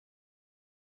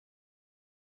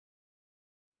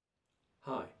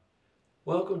Hi,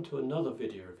 welcome to another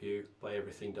video review by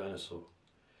Everything Dinosaur.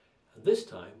 And this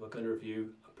time we're going to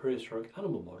review a prehistoric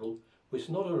animal model which is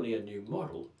not only a new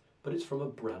model, but it's from a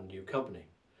brand new company.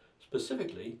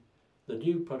 Specifically, the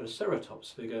new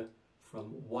Protoceratops figure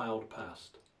from Wild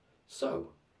Past. So,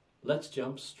 let's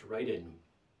jump straight in.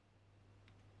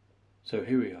 So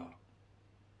here we are.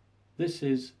 This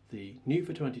is the new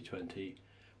for 2020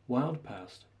 Wild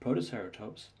Past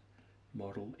Protoceratops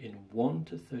model in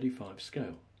 1:35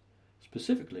 scale.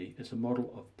 Specifically, it's a model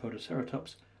of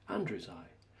Protoceratops andrewsi,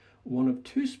 one of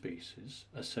two species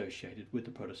associated with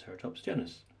the Protoceratops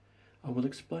genus, and we'll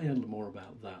explain a little more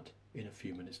about that in a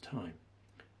few minutes' time.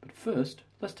 But first,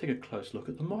 let's take a close look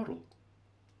at the model.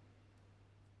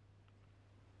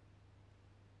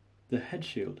 The head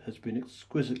shield has been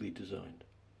exquisitely designed,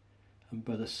 and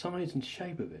by the size and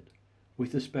shape of it, we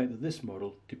suspect that this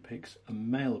model depicts a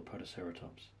male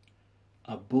Protoceratops,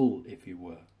 a bull if you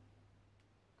were.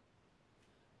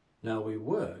 Now we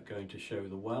were going to show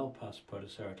the Wild Past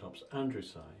Protoceratops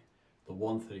andrewsi, the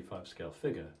 1:35 scale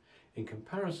figure, in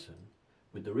comparison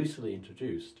with the recently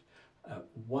introduced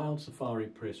Wild Safari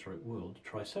Prehistoric World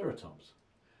Triceratops.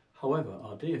 However,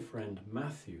 our dear friend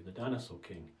Matthew, the Dinosaur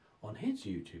King, on his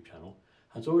YouTube channel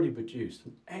has already produced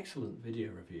an excellent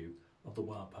video review of the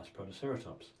Wild Past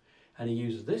Protoceratops, and he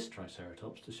uses this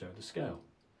Triceratops to show the scale.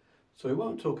 So we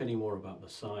won't talk any more about the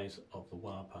size of the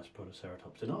Wild Past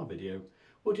Protoceratops in our video.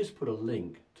 We'll just put a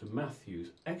link to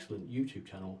Matthew's excellent YouTube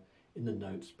channel in the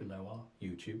notes below our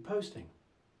YouTube posting.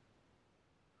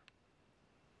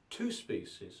 Two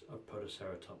species of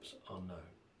Protoceratops are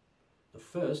known. The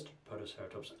first,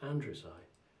 Protoceratops andrewsi,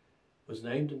 was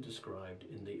named and described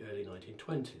in the early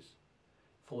 1920s,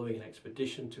 following an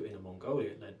expedition to Inner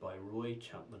Mongolia led by Roy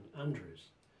Chapman Andrews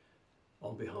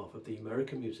on behalf of the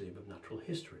American Museum of Natural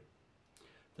History.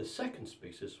 The second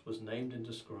species was named and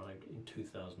described in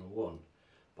 2001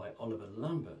 by Oliver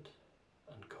Lambert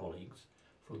and colleagues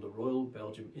from the Royal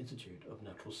Belgium Institute of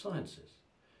Natural Sciences.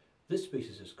 This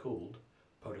species is called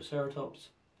Protoceratops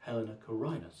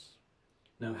helenicorhinus.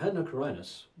 Now,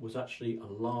 helenicorhinus was actually a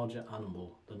larger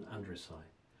animal than andrewsi,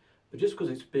 but just because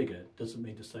it's bigger doesn't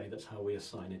mean to say that's how we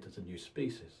assign it as a new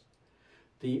species.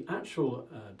 The actual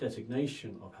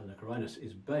designation of helenicorhinus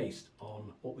is based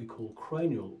on what we call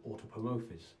cranial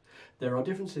autapomorphism. There are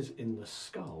differences in the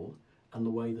skull and the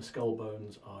way the skull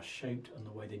bones are shaped and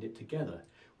the way they knit together,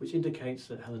 which indicates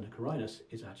that helenicorhinus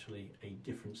is actually a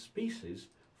different species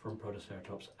from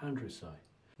Protoceratops andrewsi.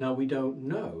 Now, we don't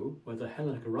know whether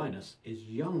helenicorhinus is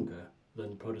younger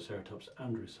than Protoceratops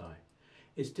andrewsi.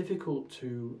 It's difficult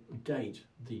to date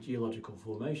the geological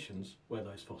formations where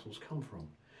those fossils come from,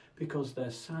 because they're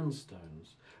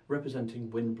sandstones representing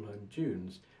wind-blown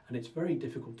dunes, and it's very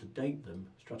difficult to date them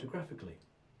stratigraphically.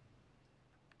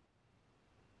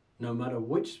 No matter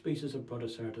which species of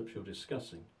Protoceratops you're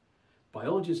discussing,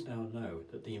 biologists now know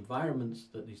that the environments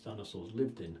that these dinosaurs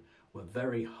lived in were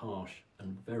very harsh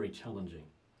and very challenging.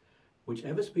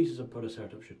 Whichever species of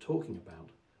Protoceratops you're talking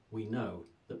about, we know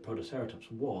that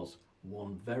Protoceratops was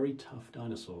one very tough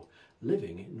dinosaur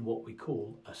living in what we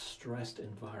call a stressed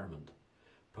environment.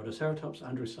 Protoceratops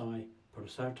andrewsi,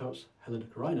 Protoceratops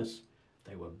helenicorhinus,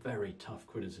 they were very tough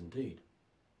critters indeed.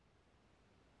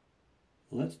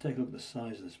 Let's take a look at the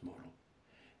size of this model.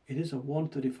 It is a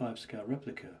 1:35 scale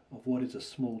replica of what is a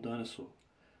small dinosaur.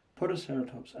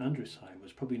 Protoceratops andrewsi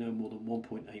was probably no more than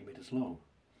 1.8 meters long.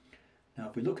 Now,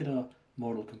 if we look at our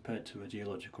model compared to a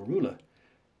geological ruler,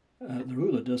 the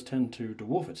ruler does tend to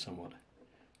dwarf it somewhat,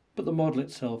 but the model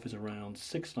itself is around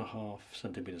 6.5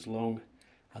 centimeters long,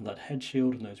 and that head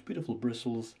shield and those beautiful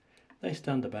bristles, they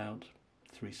stand about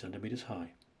 3 centimeters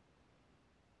high.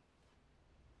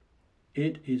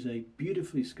 It is a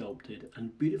beautifully sculpted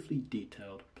and beautifully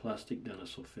detailed plastic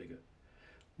dinosaur figure.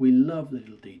 We love the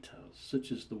little details,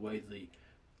 such as the way the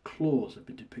claws have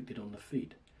been depicted on the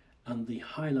feet, and the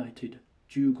highlighted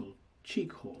jugal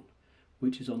cheek horn,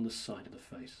 which is on the side of the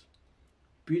face.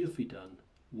 Beautifully done,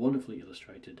 wonderfully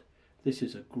illustrated. This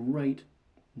is a great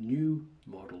new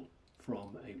model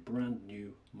from a brand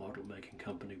new model making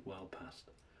company, Wild Past.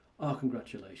 Our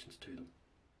congratulations to them.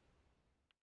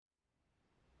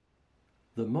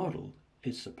 The model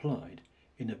is supplied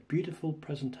in a beautiful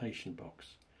presentation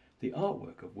box, the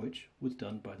artwork of which was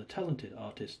done by the talented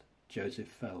artist Joseph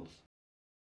Fells.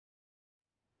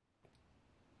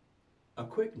 A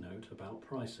quick note about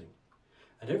pricing.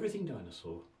 At Everything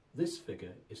Dinosaur, this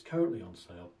figure is currently on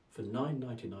sale for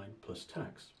 $9.99 plus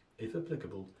tax, if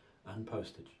applicable, and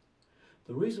postage.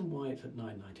 The reason why it's at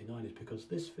 $9.99 is because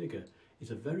this figure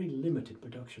is a very limited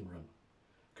production run.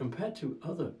 Compared to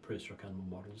other prehistoric animal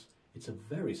models, it's a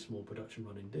very small production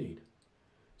run indeed.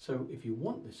 So if you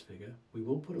want this figure, we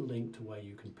will put a link to where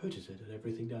you can purchase it at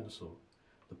Everything Dinosaur.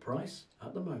 The price,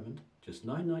 at the moment, just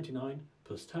 $9.99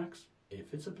 plus tax,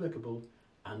 if it's applicable,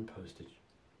 and postage.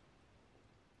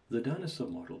 The dinosaur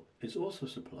model is also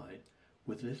supplied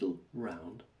with little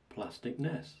round plastic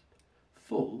nests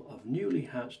full of newly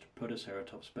hatched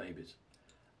Protoceratops babies.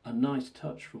 A nice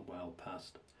touch from Wild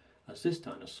Past, as this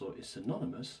dinosaur is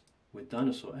synonymous with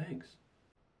dinosaur eggs.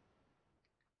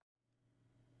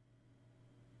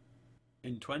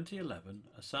 In 2011,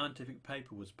 a scientific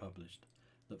paper was published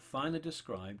that finally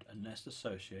described a nest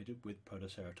associated with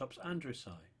Protoceratops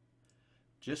andrewsi.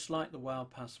 Just like the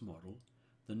Wild Past model,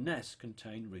 the nests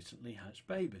contain recently hatched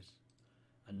babies.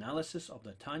 Analysis of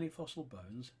their tiny fossil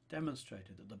bones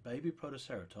demonstrated that the baby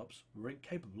Protoceratops were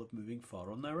incapable of moving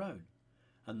far on their own,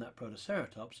 and that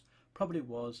Protoceratops probably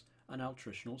was an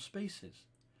altricial species.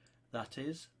 That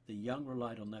is, the young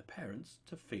relied on their parents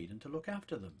to feed and to look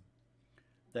after them.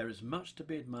 There is much to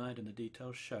be admired in the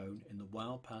details shown in the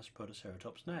Wild Past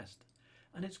Protoceratops nest,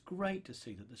 and it's great to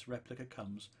see that this replica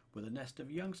comes with a nest of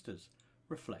youngsters,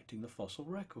 reflecting the fossil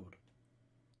record.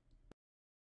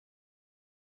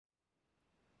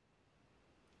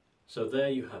 So there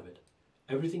you have it,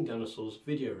 Everything Dinosaur's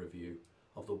video review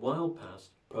of the Wild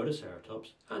Past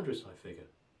Protoceratops andrewsi figure.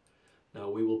 Now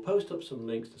we will post up some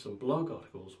links to some blog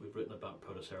articles we've written about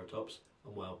Protoceratops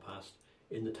and Wild Past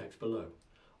in the text below,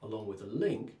 along with a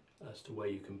link as to where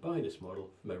you can buy this model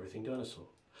from Everything Dinosaur.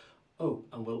 Oh,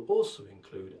 and we'll also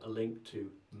include a link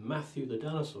to Matthew the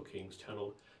Dinosaur King's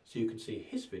channel so you can see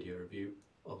his video review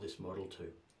of this model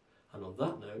too. And on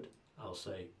that note, I'll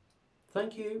say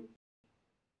thank you.